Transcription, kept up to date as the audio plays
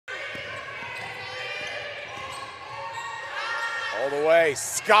All the way,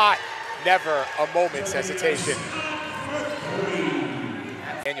 Scott, never a moment's hesitation.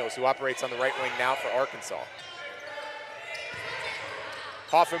 Daniels, who operates on the right wing now for Arkansas.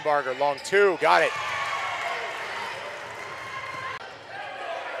 Poffenbarger, long two, got it.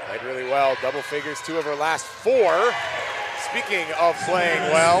 Played really well, double figures, 2 of her last 4. Speaking of playing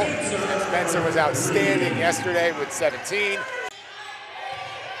well, Spencer was outstanding yesterday with 17.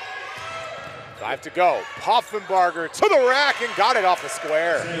 5 to go. Poffenbarger to the rack and got it off the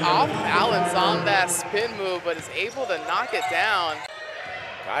square. Off balance on that spin move, but is able to knock it down.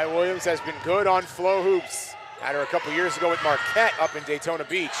 Kai Williams has been good on flow hoops. Had her a couple years ago with Marquette up in Daytona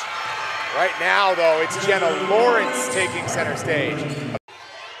Beach. Right now, though, it's Jenna Lawrence taking center stage.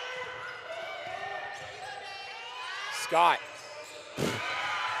 Scott.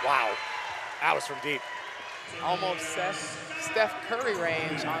 Wow, that was from deep. Almost Steph Curry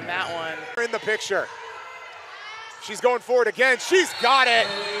range on that one. In the picture. She's going forward again. She's got it.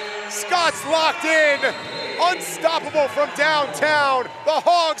 Scott's locked in. Unstoppable from downtown. The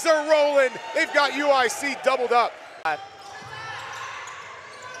Hogs are rolling. They've got UIC doubled up.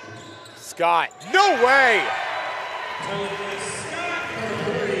 Scott, no way.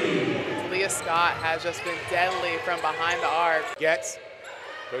 Leah Scott has just been deadly from behind the arc. Gets.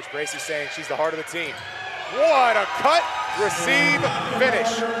 Coach Bracey saying she's the heart of the team. What a cut, receive, finish.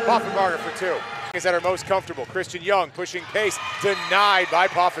 Poffenbarger for 2. Is at her most comfortable. Christian Young pushing pace, denied by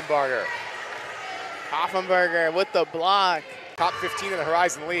Poffenbarger. Poffenbarger with the block. Top 15 in the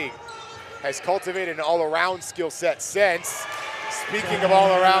Horizon League. Has cultivated an all-around skill set since. Speaking of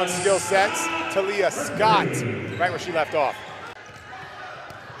all-around skill sets, Talia Scott, right where she left off.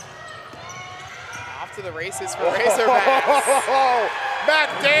 Off to the races for Razorbacks.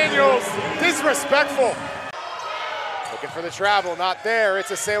 Matt Daniels, disrespectful. Looking for the travel, not there.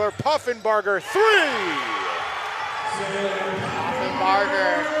 It's a Sailor Poffenbarger 3.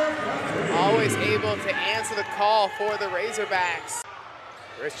 Poffenbarger always able to answer the call for the Razorbacks.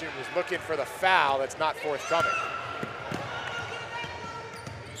 Christian was looking for the foul that's not forthcoming.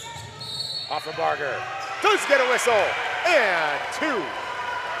 Poffenbarger does get a whistle, and 2.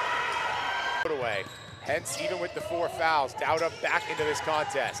 Put away. Hence, even with the 4 fouls, Dowda back into this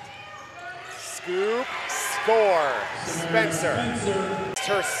contest. Scoop, score, Spencer. It's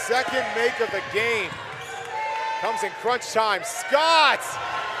her second make of the game. Comes in crunch time. Scott,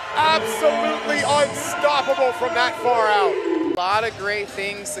 absolutely unstoppable from that far out. A lot of great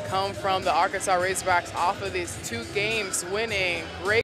things to come from the Arkansas Razorbacks off of these 2 games winning. Great.